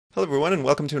Hello everyone and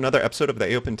welcome to another episode of the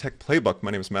AOPEN Tech Playbook. My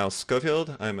name is Miles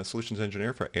Schofield. I'm a solutions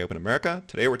engineer for AOPEN America.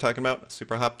 Today we're talking about a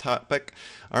super hot topic.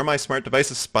 Are my smart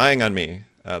devices spying on me?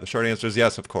 The short answer is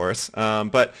yes, of course. Yeah,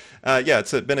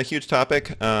 it's been a huge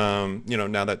topic, now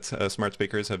that smart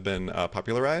speakers have been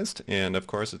popularized. And of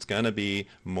course, it's going to be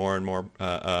more and more,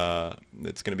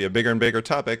 it's going to be a bigger and bigger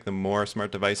topic the more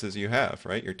smart devices you have,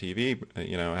 right? Your TV,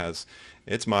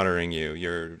 it's monitoring you.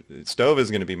 Your stove is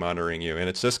going to be monitoring you. And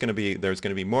it's just going to be, there's going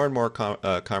to be more and more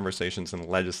conversations and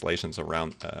legislation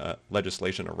around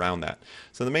that.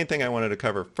 So the main thing I wanted to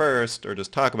cover first, or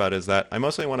just talk about, is that I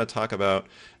mostly want to talk about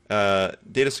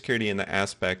data security in the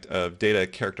aspect of data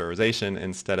characterization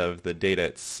instead of the data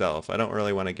itself. I don't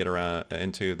really want to get around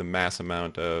into the mass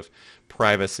amount of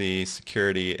privacy,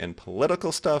 security, and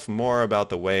political stuff, more about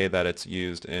the way that it's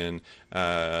used in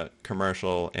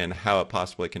commercial and how it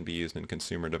possibly can be used in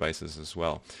consumer devices as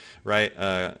well, right?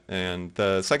 And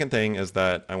the second thing is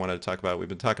that I wanted to talk about, we've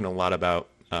been talking a lot about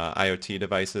IoT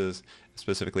devices,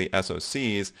 specifically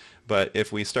SoCs, but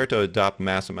if we start to adopt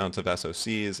mass amounts of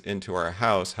SoCs into our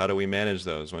house, how do we manage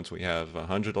those once we have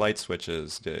 100 light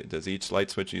switches? Does each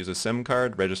light switch use a SIM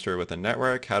card, register with a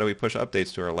network? How do we push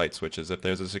updates to our light switches if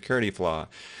there's a security flaw?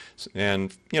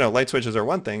 And, light switches are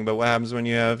one thing, but what happens when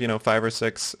you have, 5 or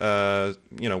 6,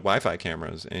 Wi-Fi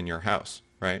cameras in your house,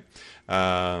 right?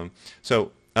 I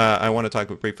want to talk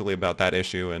briefly about that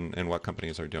issue and what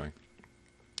companies are doing.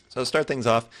 So to start things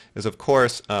off is, of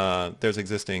course, there's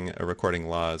existing recording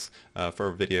laws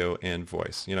for video and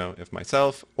voice. If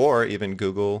myself or even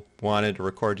Google wanted to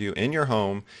record you in your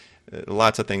home,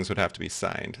 lots of things would have to be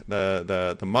signed.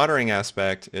 The monitoring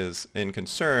aspect is in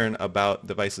concern about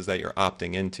devices that you're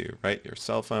opting into, right? Your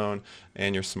cell phone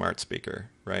and your smart speaker,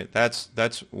 right? That's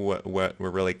what we're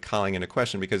really calling into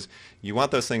question, because you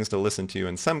want those things to listen to you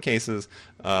in some cases,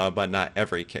 but not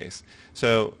every case.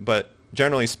 But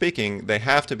generally speaking, they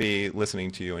have to be listening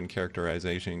to you in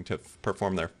characterization to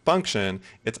perform their function.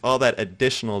 It's all that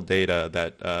additional data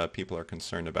that people are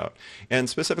concerned about. And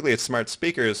specifically, it's smart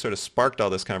speakers sort of sparked all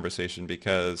this conversation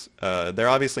because they're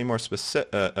obviously more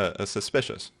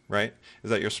suspicious, right? Is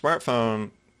that your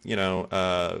smartphone,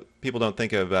 people don't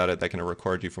think about it that can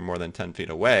record you from more than 10 feet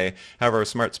away. However, a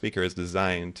smart speaker is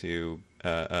designed to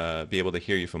be able to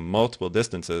hear you from multiple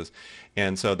distances,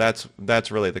 and so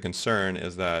that's really the concern,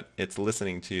 is that it's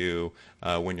listening to you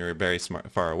when you're very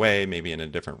far away, maybe in a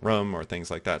different room or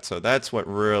things like that. So that's what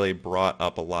really brought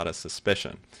up a lot of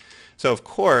suspicion. So of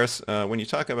course, when you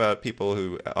talk about people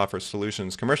who offer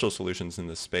solutions, commercial solutions in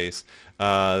this space,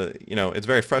 it's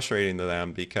very frustrating to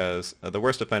them, because the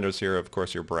worst offenders here are, of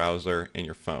course, your browser and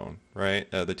your phone, right?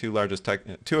 The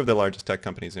two of the largest tech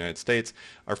companies in the United States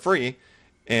are free,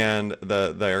 and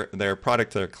their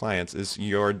product to their clients is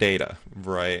your data,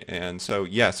 right? And so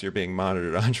yes, you're being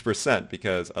monitored 100%,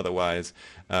 because otherwise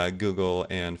Google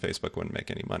and Facebook wouldn't make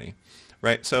any money,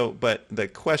 right? So, but the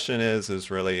question is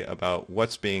really about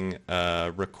what's being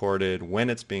recorded, when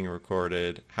it's being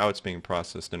recorded, how it's being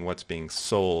processed, and what's being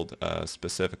sold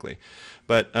specifically.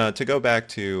 But to go back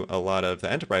to a lot of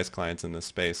the enterprise clients in this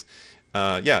space,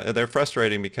 they're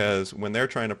frustrating, because when they're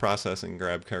trying to process and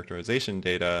grab characterization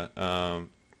data,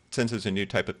 since it's a new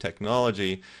type of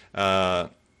technology,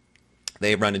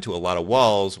 they run into a lot of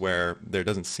walls where there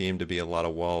doesn't seem to be a lot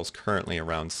of walls currently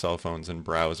around cell phones and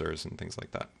browsers and things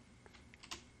like that.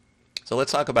 So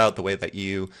let's talk about the way that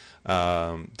you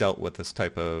dealt with this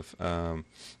type of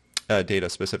data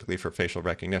specifically for facial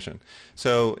recognition.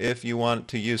 So if you want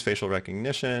to use facial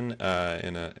recognition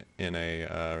in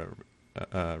a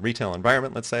retail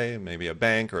environment, let's say, maybe a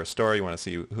bank or a store, you want to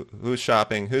see who's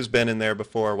shopping, who's been in there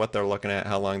before, what they're looking at,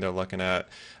 how long they're looking at,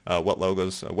 what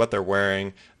logos, what they're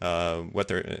wearing, what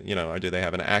they're, do they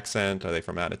have an accent, are they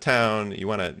from out of town? You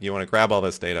want to grab all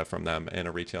this data from them in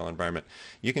a retail environment.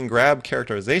 You can grab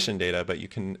characterization data, but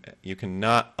you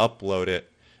cannot upload it,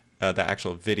 the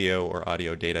actual video or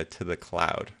audio data, to the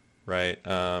cloud, right?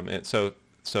 And so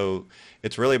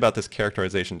it's really about this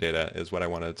characterization data is what I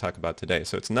wanted to talk about today.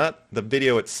 So it's not the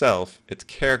video itself, it's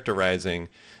characterizing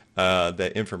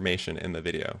the information in the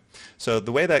video. So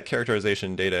the way that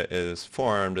characterization data is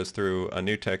formed is through a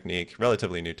new technique,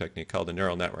 relatively new technique, called a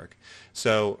neural network.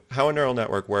 So how a neural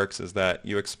network works is that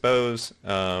you expose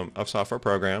a software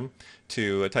program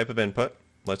to a type of input.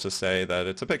 Let's just say that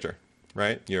it's a picture,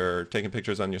 right? You're taking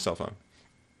pictures on your cell phone.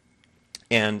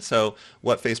 And so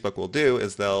what Facebook will do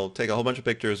is they'll take a whole bunch of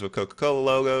pictures with Coca-Cola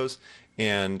logos,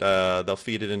 and they'll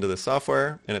feed it into the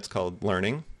software, and it's called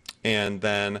learning. And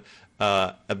then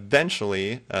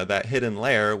eventually that hidden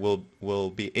layer will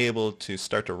be able to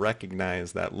start to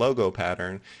recognize that logo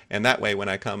pattern. And that way, when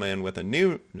I come in with a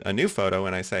new photo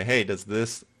and I say, hey, does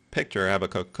this picture have a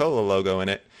Coca-Cola logo in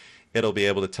it, it'll be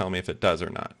able to tell me if it does or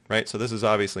not, right? So this is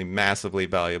obviously massively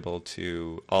valuable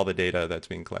to all the data that's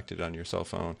being collected on your cell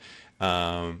phone.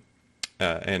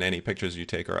 And any pictures you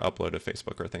take or upload to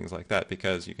Facebook or things like that,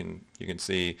 because you can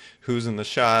see who's in the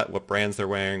shot, what brands they're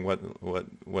wearing,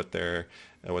 what they're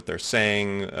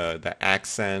saying, the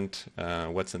accent,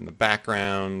 what's in the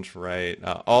background, right?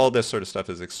 All this sort of stuff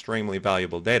is extremely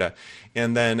valuable data,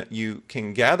 and then you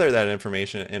can gather that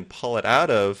information and pull it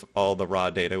out of all the raw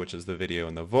data, which is the video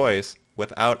and the voice,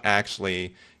 without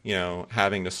actually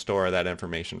having to store that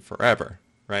information forever.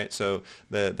 Right? So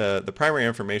the primary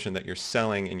information that you're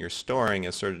selling and you're storing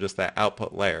is sort of just that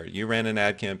output layer. You ran an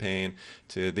ad campaign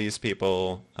to these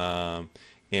people,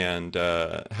 and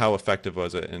how effective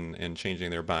was it in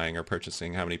changing their buying or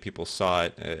purchasing, how many people saw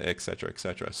it, et cetera, et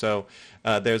cetera. So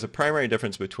there's a primary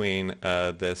difference between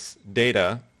this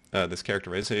data, this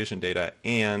characterization data,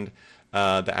 and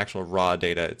the actual raw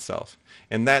data itself.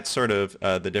 And that's sort of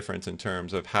the difference in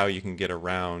terms of how you can get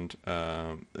around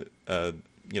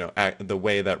the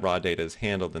way that raw data is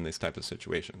handled in these types of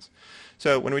situations.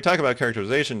 So when we talk about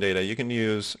characterization data, you can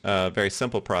use very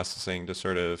simple processing to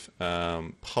sort of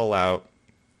pull out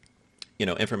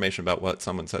information about what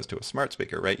someone says to a smart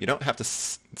speaker, right? You don't have to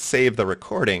save the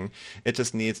recording. It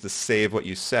just needs to save what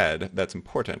you said. That's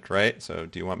important, right? So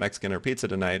do you want Mexican or pizza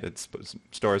tonight? It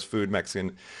stores food,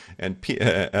 Mexican, and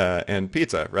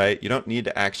pizza, right? You don't need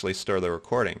to actually store the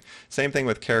recording. Same thing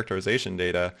with characterization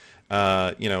data.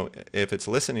 If it's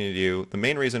listening to you, the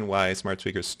main reason why smart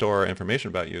speakers store information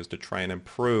about you is to try and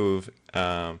improve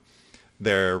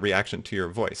their reaction to your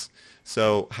voice.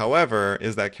 So, however,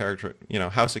 is that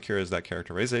how secure is that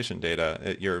characterization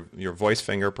data? Your voice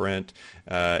fingerprint,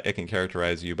 it can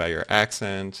characterize you by your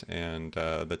accent and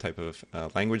the type of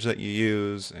language that you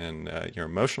use and your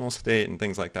emotional state and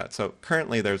things like that. So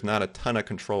currently there's not a ton of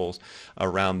controls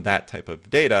around that type of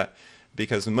data,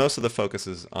 because most of the focus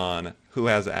is on who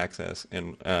has access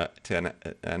to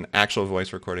an actual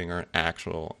voice recording or an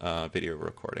actual video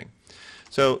recording.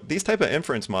 So these type of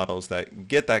inference models that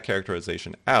get that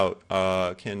characterization out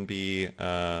can be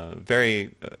they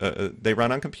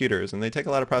run on computers, and they take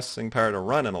a lot of processing power to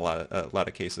run in a lot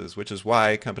of cases, which is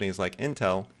why companies like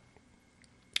Intel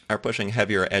are pushing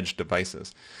heavier edge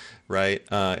devices, right?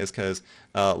 Is because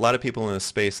a lot of people in the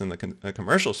space, in the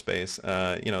commercial space,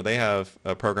 they have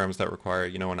programs that require,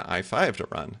 an i5 to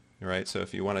run, right? So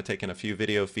if you want to take in a few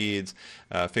video feeds,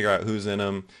 figure out who's in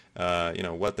them,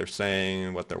 what they're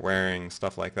saying, what they're wearing,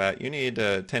 stuff like that, you need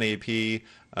 1080p,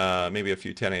 maybe a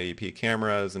few 1080p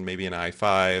cameras, and maybe an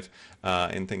i5,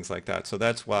 and things like that. So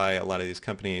that's why a lot of these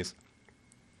companies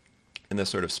in this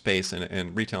sort of space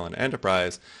and retail and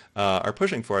enterprise are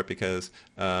pushing for it, because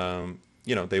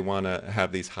they want to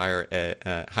have these higher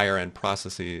end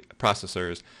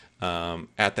processors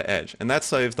at the edge, and that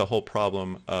solves the whole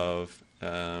problem of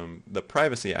the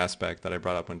privacy aspect that I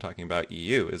brought up when talking about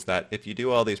EU, is that if you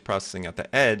do all these processing at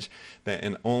the edge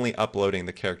and only uploading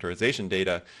the characterization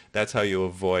data, that's how you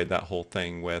avoid that whole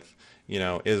thing with,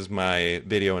 is my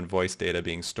video and voice data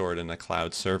being stored in a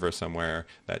cloud server somewhere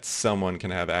that someone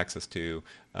can have access to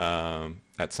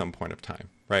at some point of time,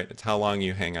 right? It's how long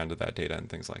you hang on to that data and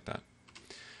things like that.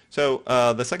 So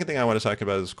the second thing I want to talk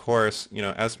about is, of course,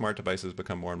 as smart devices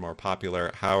become more and more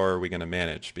popular, how are we going to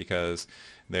manage? Because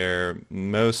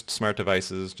most smart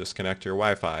devices just connect to your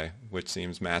Wi-Fi, which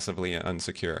seems massively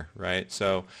unsecure, right?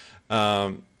 So,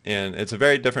 and it's a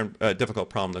very difficult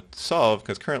problem to solve,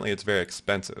 because currently it's very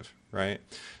expensive, right?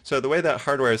 So the way that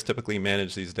hardware is typically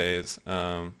managed these days,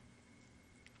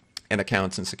 and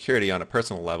accounts and security on a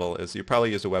personal level, is you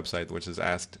probably use a website which is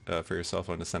asked for your cell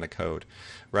phone to send a code,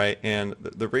 right? And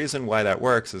the reason why that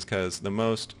works is because the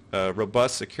most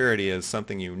robust security is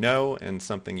something you know and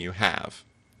something you have,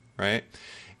 right?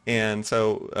 And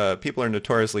so people are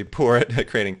notoriously poor at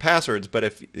creating passwords, but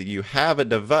if you have a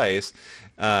device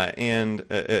and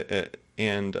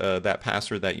that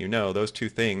password that those two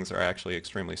things are actually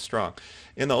extremely strong.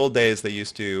 In the old days, they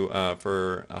used to,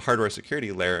 for a hardware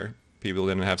security layer, people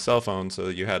didn't have cell phones, so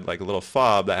you had like a little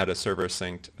fob that had a server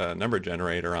synced number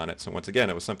generator on it. So once again,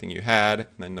 it was something you had, and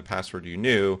then the password you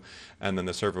knew, and then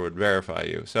the server would verify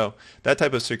you. So that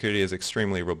type of security is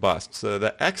extremely robust. So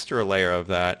the extra layer of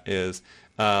that is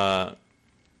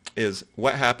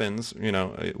what happens,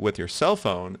 with your cell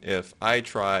phone if I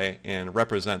try and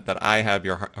represent that I have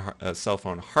your cell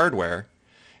phone hardware,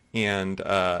 and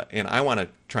I want to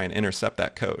try and intercept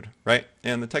that code, right?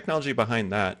 And the technology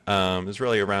behind that is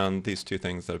really around these two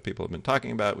things that people have been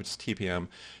talking about, which is TPM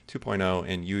 2.0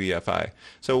 and UEFI.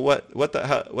 So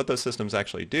what those systems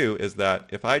actually do is that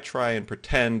if I try and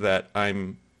pretend that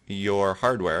I'm your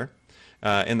hardware,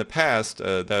 In the past,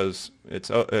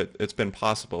 it's been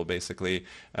possible. Basically,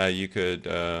 you could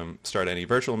start any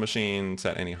virtual machine,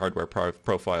 set any hardware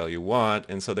profile you want,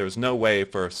 and so there was no way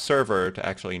for a server to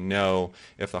actually know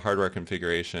if the hardware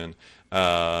configuration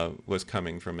was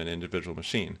coming from an individual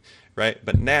machine, right?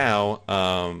 But now,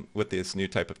 with this new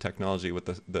type of technology, with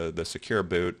the secure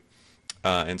boot,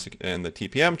 and the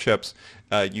TPM chips,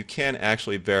 you can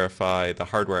actually verify the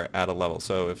hardware at a level.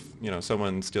 So if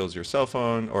someone steals your cell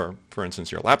phone, or for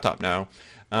instance your laptop now,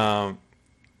 and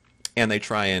they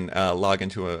try and log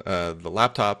into the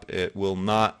laptop, it will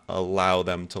not allow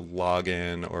them to log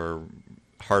in or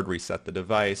hard reset the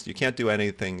device. You can't do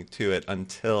anything to it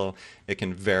until it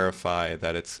can verify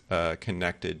that it's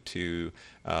connected to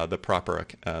the proper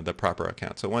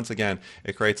account. So once again,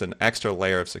 it creates an extra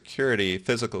layer of security,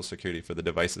 physical security for the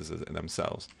devices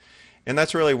themselves. And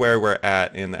that's really where we're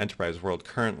at in the enterprise world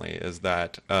currently, is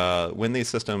that when these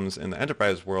systems in the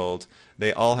enterprise world,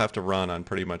 they all have to run on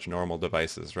pretty much normal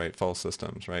devices, right? Full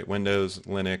systems, right? Windows,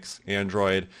 Linux,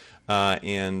 Android,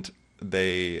 and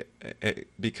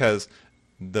because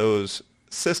those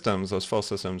systems, those full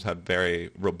systems, have very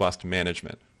robust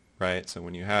management, right? So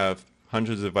when you have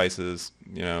hundreds of devices,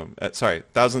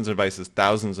 thousands of devices,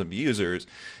 thousands of users,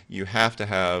 you have to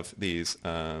have these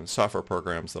software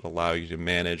programs that allow you to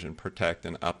manage and protect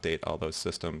and update all those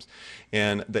systems.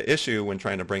 And the issue when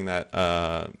trying to bring that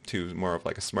to more of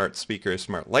like a smart speaker,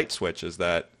 smart light switch, is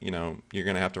that you're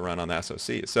going to have to run on the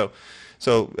SoC. So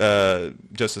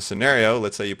just a scenario,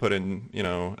 let's say you put in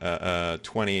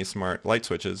 20 smart light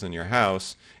switches in your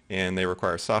house, and they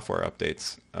require software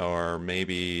updates, or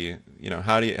maybe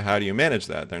how do you manage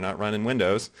that? They're not running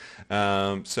Windows,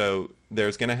 so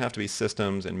there's going to have to be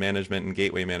systems and management and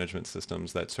gateway management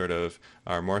systems that sort of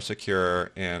are more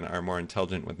secure and are more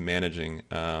intelligent with managing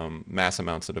mass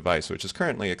amounts of device, which is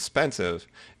currently expensive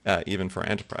even for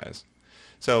enterprise.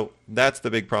 So that's the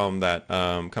big problem that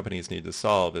companies need to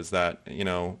solve, is that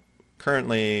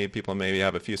currently people maybe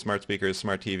have a few smart speakers,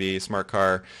 smart TV, smart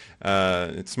car,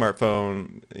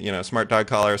 smartphone, smart dog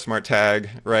collar, smart tag,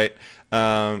 right?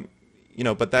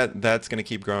 But that's going to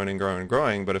keep growing and growing and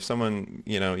growing. But if someone,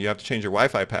 you have to change your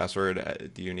Wi-Fi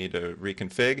password, do you need to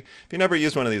reconfig? If you never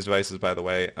used one of these devices, by the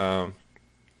way,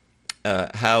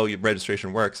 how your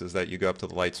registration works is that you go up to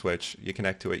the light switch, you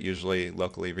connect to it usually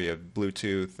locally via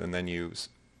Bluetooth, and then you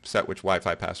set which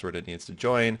Wi-Fi password it needs to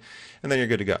join, and then you're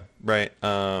good to go, right?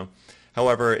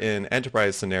 However, in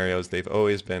enterprise scenarios, they've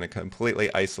always been a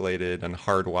completely isolated and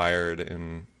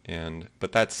hardwired,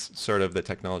 but that's sort of the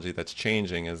technology that's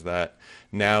changing, is that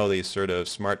now these sort of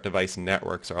smart device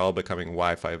networks are all becoming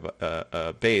Wi-Fi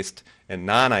based and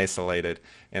non-isolated,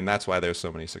 and that's why there's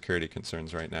so many security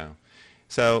concerns right now.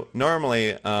 So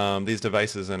normally these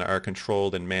devices are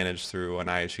controlled and managed through an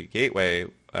IoT gateway,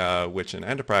 which in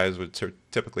enterprise would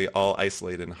typically all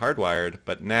isolated and hardwired,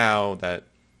 but now that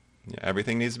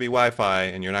everything needs to be Wi-Fi,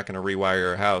 and you're not going to rewire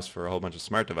your house for a whole bunch of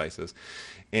smart devices.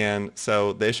 And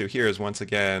so the issue here is, once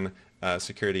again,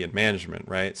 security and management,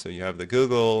 right? So you have the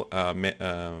Google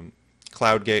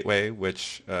Cloud Gateway,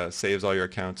 which saves all your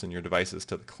accounts and your devices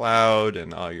to the cloud,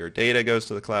 and all your data goes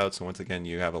to the cloud. So once again,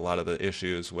 you have a lot of the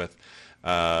issues with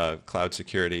cloud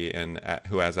security and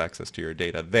who has access to your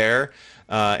data there.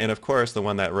 And of course, the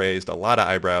one that raised a lot of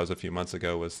eyebrows a few months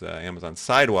ago was Amazon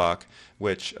Sidewalk,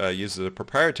 which uses a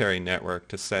proprietary network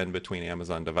to send between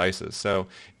Amazon devices. So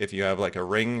if you have like a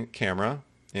Ring camera,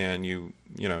 and you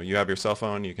have your cell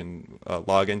phone, you can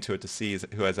log into it to see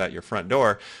who is at your front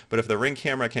door. But if the Ring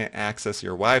camera can't access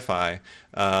your Wi-Fi,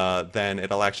 then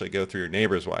it'll actually go through your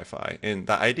neighbor's Wi-Fi. And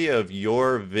the idea of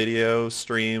your video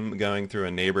stream going through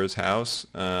a neighbor's house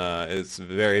is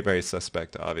very, very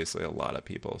suspect to obviously a lot of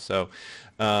people. So,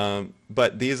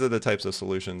 but these are the types of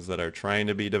solutions that are trying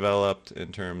to be developed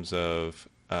in terms of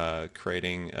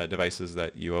creating devices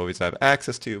that you always have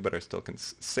access to but are still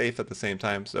safe at the same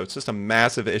time. So it's just a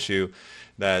massive issue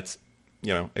that's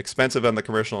expensive on the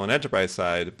commercial and enterprise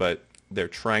side, but they're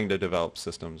trying to develop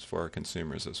systems for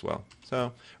consumers as well.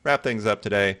 So wrap things up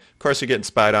today. Of course, you're getting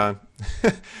spied on,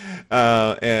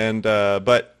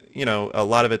 but a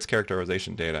lot of it's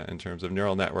characterization data in terms of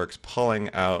neural networks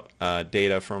pulling out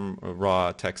data from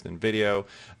raw text and video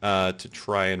to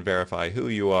try and verify who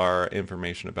you are,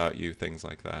 information about you, things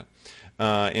like that.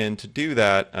 And to do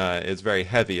that is very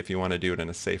heavy if you want to do it in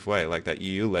a safe way, like that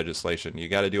EU legislation. You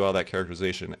got to do all that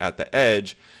characterization at the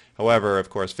edge. However, of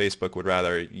course, Facebook would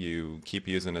rather you keep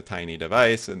using a tiny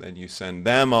device, and then you send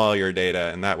them all your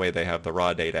data, and that way they have the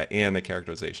raw data and the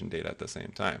characterization data at the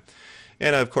same time.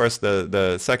 And of course,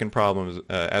 the second problem is,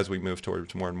 as we move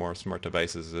towards more and more smart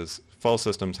devices, is full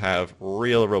systems have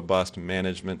real robust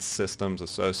management systems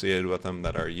associated with them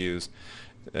that are used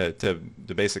to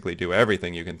basically do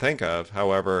everything you can think of.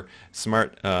 However,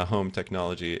 smart home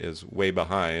technology is way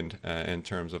behind in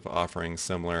terms of offering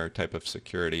similar type of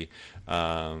security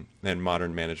and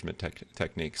modern management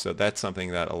techniques. So that's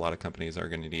something that a lot of companies are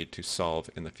going to need to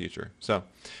solve in the future. So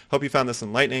hope you found this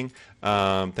enlightening.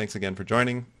 Thanks again for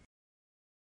joining.